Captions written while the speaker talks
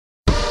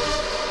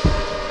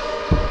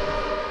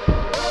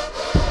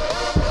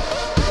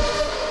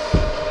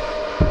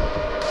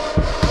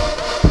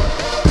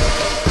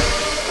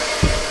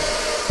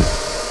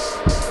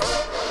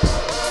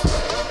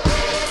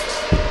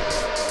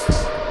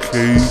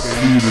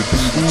Swimming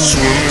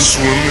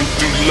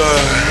through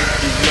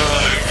life.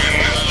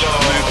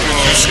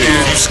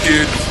 You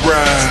scared to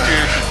ride.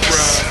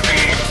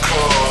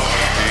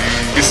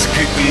 It's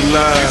getting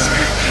live.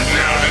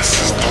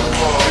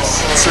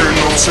 Turn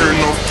off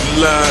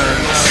the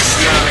lights.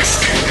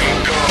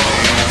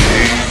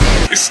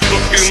 It's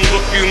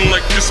looking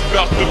like it's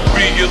about to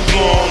be a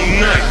long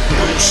night.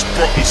 Bruce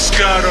brought him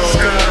Scotto,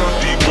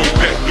 D-boy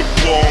packed the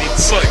wrong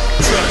tight.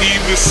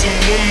 Even some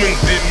women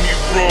did me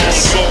wrong,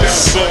 so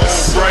it's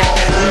alright.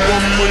 Who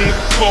I'm gonna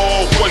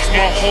call, wife,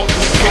 my heart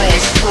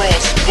is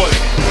frostbite.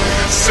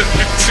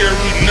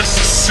 Secretary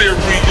necessary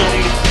on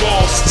the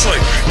boss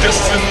type.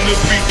 Destined to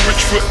be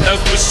rich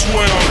forever,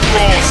 swear I'm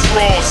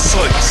Ross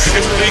type.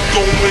 If they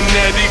going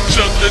at each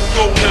other,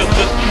 go ahead,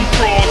 let them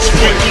cross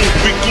fight.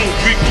 We gon'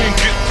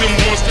 get them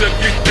ones that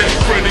get that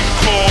credit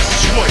card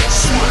swipe.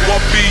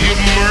 I'll be a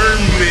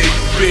mermaid,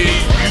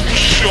 babe, you a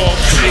shark.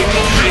 Ain't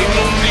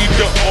no need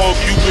to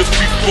argue if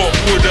we fought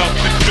without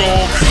the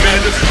dog.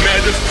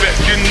 Matter of fact,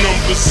 your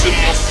number's in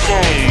my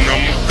phone,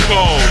 I'ma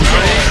call.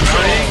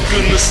 I ain't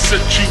gonna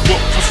set you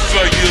up for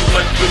failure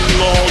like the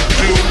law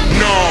do,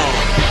 nah.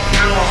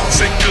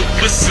 Take a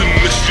listen,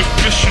 miss you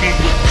fishing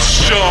with the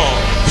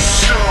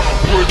sharks.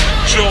 Word the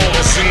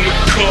jaws in the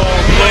car.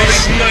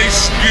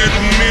 Nice, get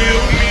a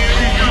meal.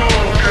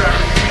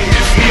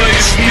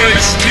 If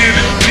nice, get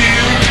a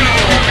deal.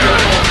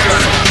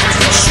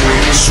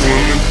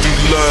 Swimming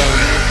through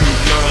life.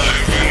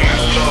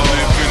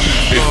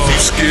 If you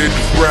scared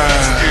to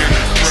ride,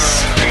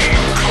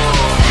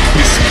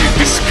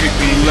 it's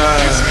getting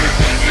live.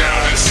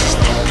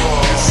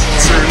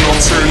 Turn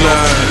off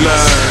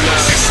lights.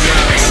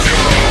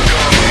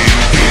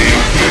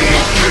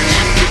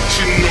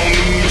 No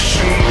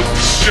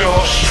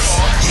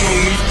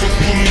need for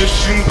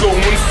permission,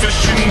 going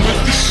fishing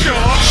with the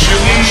shark.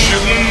 Chillin'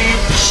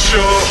 with the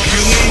shark.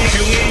 Chillin'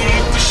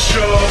 with the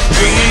shark.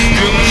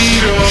 Chillin'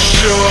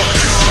 shark.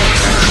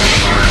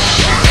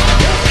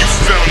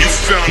 You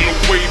found a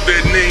way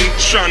that ain't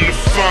tryna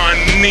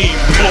find me.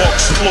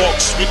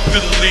 Clarks with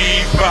the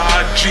Levi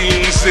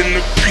jeans and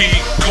the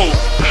peacoat.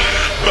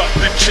 About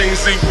to change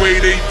the way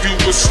they view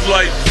us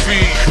like V.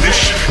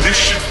 This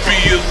should be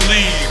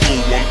illegal.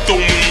 I'm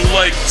throwing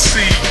like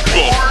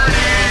T-Ball.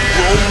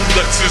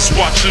 Rolex is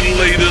watching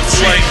later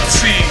like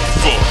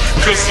TiVo.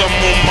 Cause I'm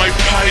on my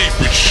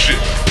pirate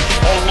ship.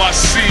 All I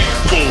see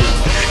gold.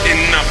 And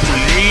not for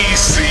me,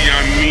 see,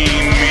 I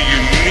mean me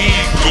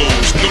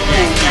amigos. The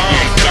road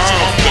I'm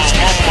down, cause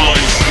my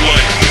mind's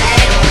like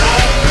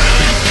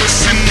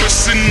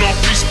Listen off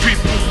these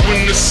people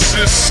in the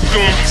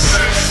system.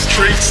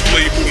 Traits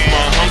label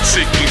mine, I'm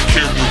taking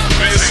care of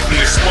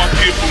business. Why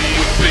give them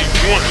what they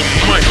want? The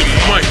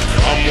mic,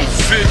 I'm a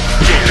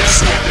victim.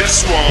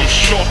 That's why I'm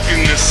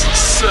shocking that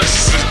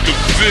success is the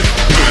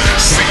victim.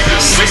 See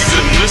this,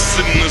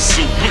 listen as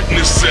a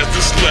witness as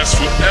this lasts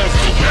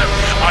forever.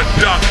 I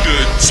doctor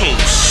a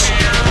toast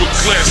with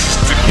glasses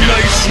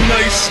together.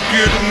 Nice,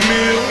 get a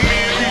meal.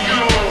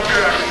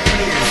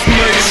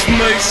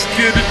 Nice,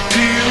 get a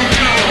deal.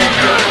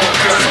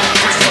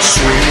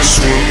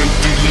 Swimming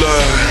through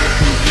life.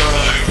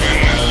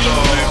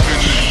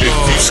 If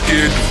you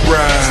scared to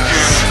ride,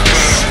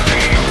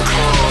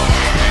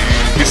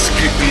 it's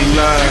getting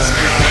live.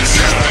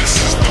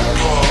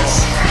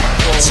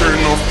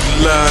 Turn off the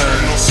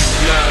lights.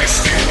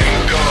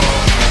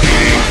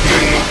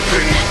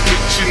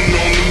 Pitching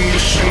on a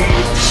mission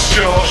with the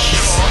shark.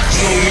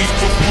 No need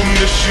for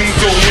permission,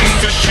 going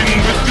fishing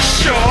with the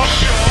shark.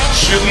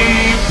 Chillin'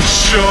 with the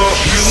shark.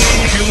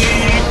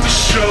 Chillin' with the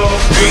shark.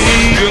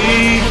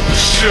 Chillin' with the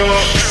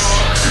shark.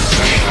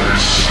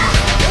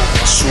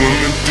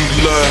 Swimming through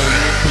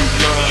life.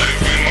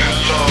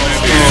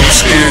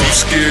 If you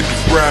scared to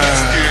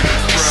ride,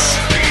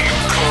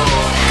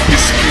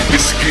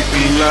 it's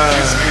getting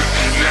live.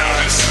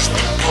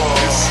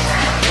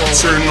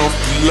 Turn off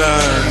the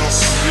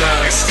lights.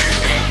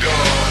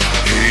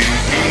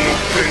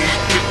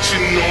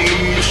 Pitching on a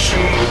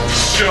mission with the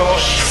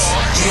shark.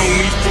 No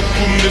need for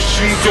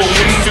permission,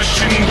 going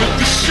fishing with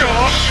the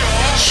shark.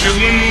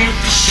 Chillin' with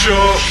the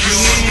shark.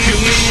 Chillin'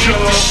 with the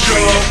shark.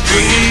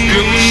 Chillin'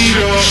 with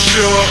the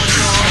shark.